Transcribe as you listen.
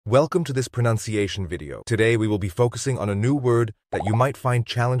Welcome to this pronunciation video. Today we will be focusing on a new word that you might find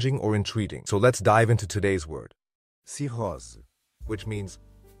challenging or intriguing. So let's dive into today's word. Cirrose. Which means,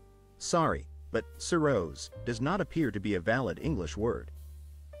 Sorry, but cirrose does not appear to be a valid English word.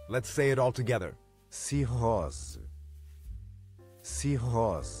 let's say it all together. Cirrose.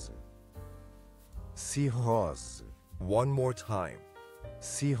 Cirrose. Cirrose. One more time.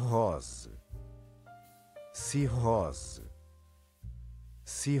 Cirrose. Cirrose.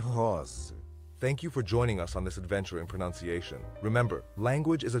 Cirrose. Thank you for joining us on this adventure in pronunciation. Remember,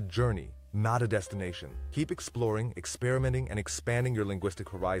 language is a journey, not a destination. Keep exploring, experimenting, and expanding your linguistic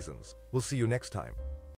horizons. We'll see you next time.